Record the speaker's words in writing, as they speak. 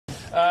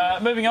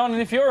Moving on,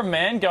 and if you're a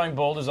man, going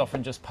bald is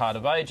often just part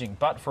of ageing.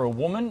 But for a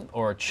woman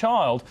or a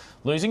child,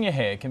 losing your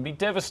hair can be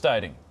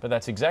devastating. But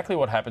that's exactly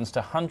what happens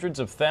to hundreds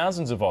of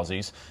thousands of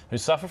Aussies who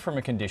suffer from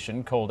a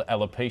condition called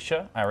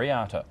Alopecia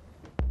areata.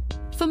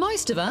 For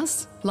most of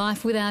us,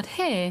 life without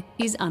hair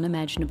is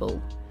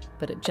unimaginable.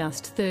 But at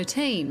just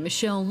 13,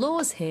 Michelle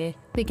Law's hair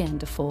began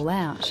to fall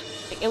out.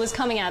 It was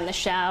coming out in the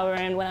shower,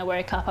 and when I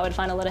woke up I would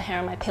find a lot of hair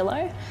on my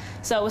pillow.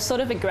 So it was sort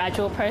of a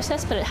gradual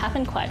process, but it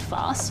happened quite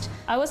fast.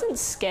 I wasn't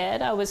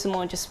scared, I was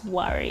more just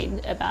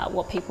worried about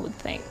what people would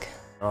think.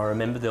 I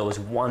remember there was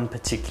one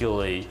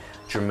particularly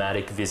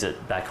dramatic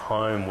visit back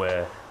home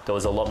where there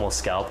was a lot more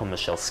scalp on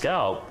Michelle's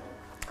scalp.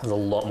 There's a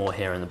lot more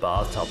hair in the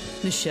bathtub.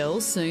 Michelle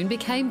soon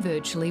became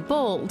virtually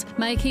bald,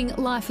 making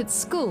life at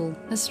school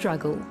a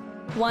struggle.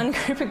 One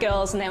group of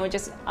girls, and they would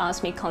just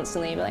ask me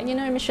constantly, like, you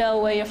know, Michelle,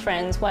 we're your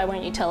friends, why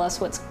won't you tell us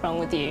what's wrong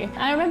with you?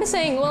 I remember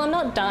saying, well, I'm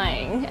not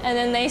dying. And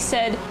then they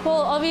said,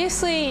 well,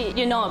 obviously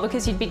you're not,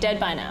 because you'd be dead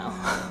by now.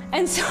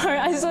 And so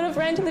I sort of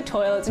ran to the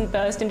toilets and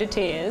burst into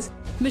tears.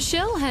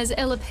 Michelle has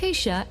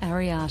alopecia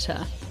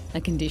areata, a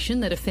condition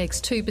that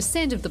affects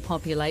 2% of the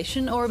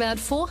population, or about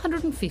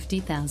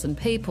 450,000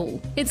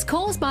 people. It's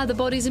caused by the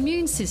body's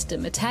immune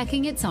system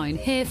attacking its own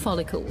hair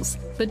follicles,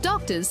 but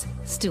doctors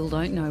still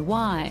don't know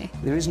why.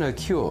 There is no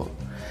cure,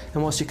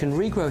 and whilst you can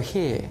regrow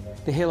hair,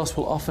 the hair loss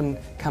will often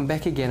come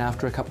back again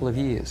after a couple of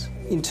years.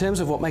 In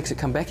terms of what makes it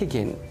come back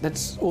again,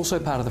 that's also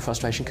part of the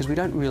frustration because we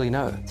don't really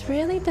know. It's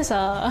really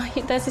bizarre.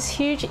 There's this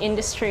huge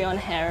industry on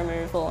hair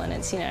removal, and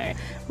it's, you know,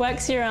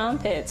 wax your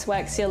armpits,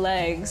 wax your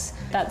legs.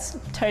 That's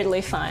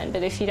totally fine,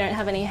 but if you don't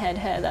have any head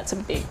hair, that's a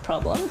big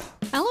problem.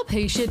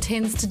 Alopecia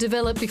tends to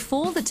develop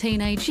before the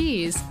teenage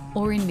years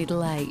or in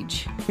middle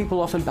age.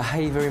 People often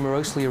behave very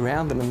morosely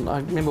around them, and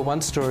I remember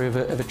one story of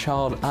a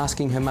child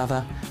asking her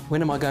mother,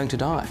 when am I going to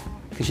die?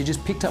 Because she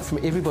just picked up from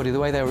everybody the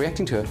way they were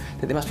reacting to her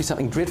that there must be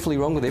something dreadfully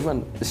wrong with her.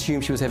 Everyone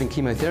assumed she was having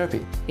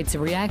chemotherapy. It's a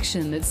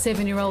reaction that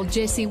 7-year-old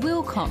Jessie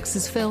Wilcox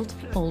has felt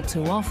all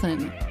too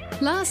often.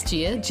 Last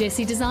year,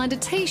 Jessie designed a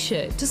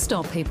T-shirt to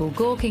stop people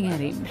gawking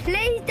at him.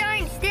 Please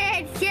don't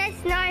stare, it's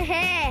just no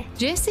hair.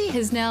 Jessie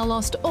has now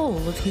lost all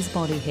of his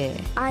body hair.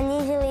 I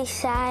usually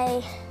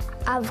say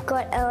I've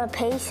got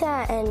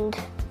alopecia and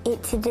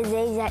it's a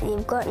disease that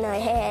you've got no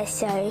hair,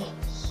 so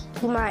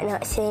you might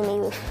not see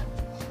me with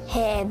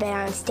hair, but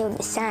I'm still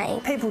the same.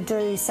 People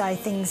do say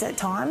things at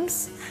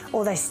times,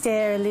 or they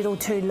stare a little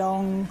too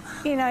long.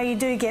 You know, you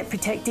do get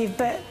protective,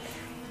 but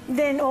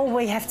then all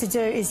we have to do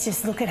is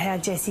just look at how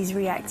Jessie's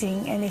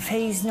reacting, and if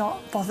he's not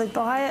bothered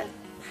by it,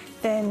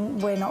 then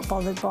we're not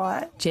bothered by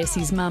it.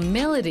 Jessie's mum,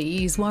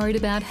 Melody, is worried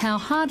about how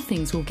hard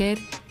things will get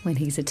when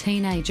he's a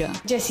teenager.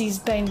 Jessie's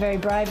been very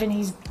brave and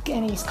he's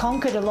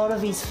conquered a lot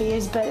of his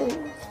fears, but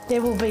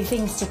there will be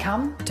things to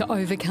come. To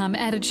overcome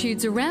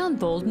attitudes around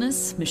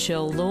baldness,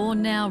 Michelle Law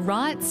now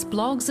writes,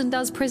 blogs and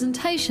does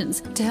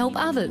presentations to help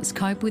others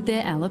cope with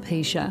their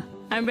alopecia.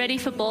 I'm ready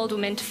for bald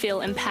women to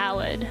feel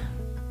empowered.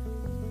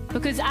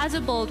 Because as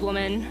a bald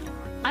woman,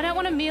 I don't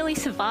want to merely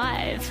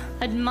survive.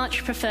 I'd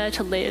much prefer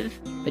to live.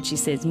 But she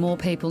says more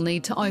people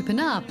need to open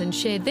up and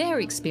share their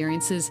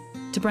experiences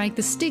to break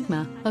the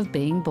stigma of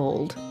being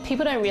bald.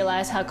 People don't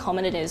realise how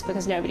common it is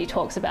because nobody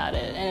talks about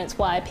it, and it's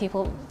why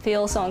people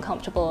feel so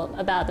uncomfortable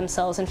about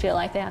themselves and feel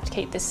like they have to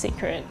keep this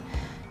secret.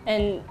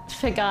 And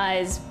for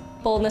guys,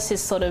 baldness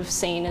is sort of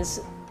seen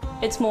as,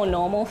 it's more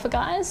normal for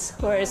guys,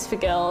 whereas for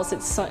girls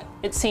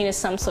it's seen as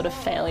some sort of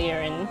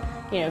failure in,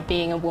 you know,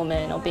 being a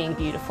woman or being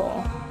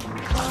beautiful.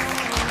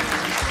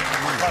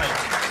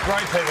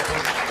 Great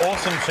people,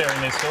 awesome sharing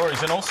their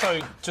stories, and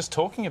also just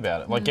talking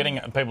about it, like getting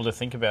people to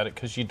think about it,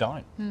 because you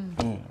don't.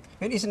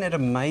 But isn't it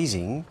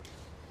amazing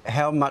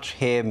how much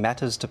hair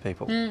matters to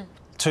people?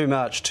 Too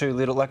much, too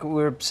little, like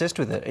we're obsessed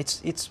with it.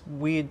 It's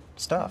weird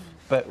stuff,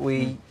 but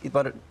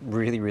but it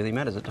really, really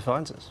matters. It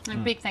defines us.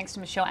 And big thanks to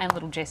Michelle and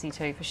little Jessie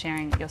too for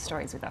sharing your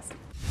stories with us.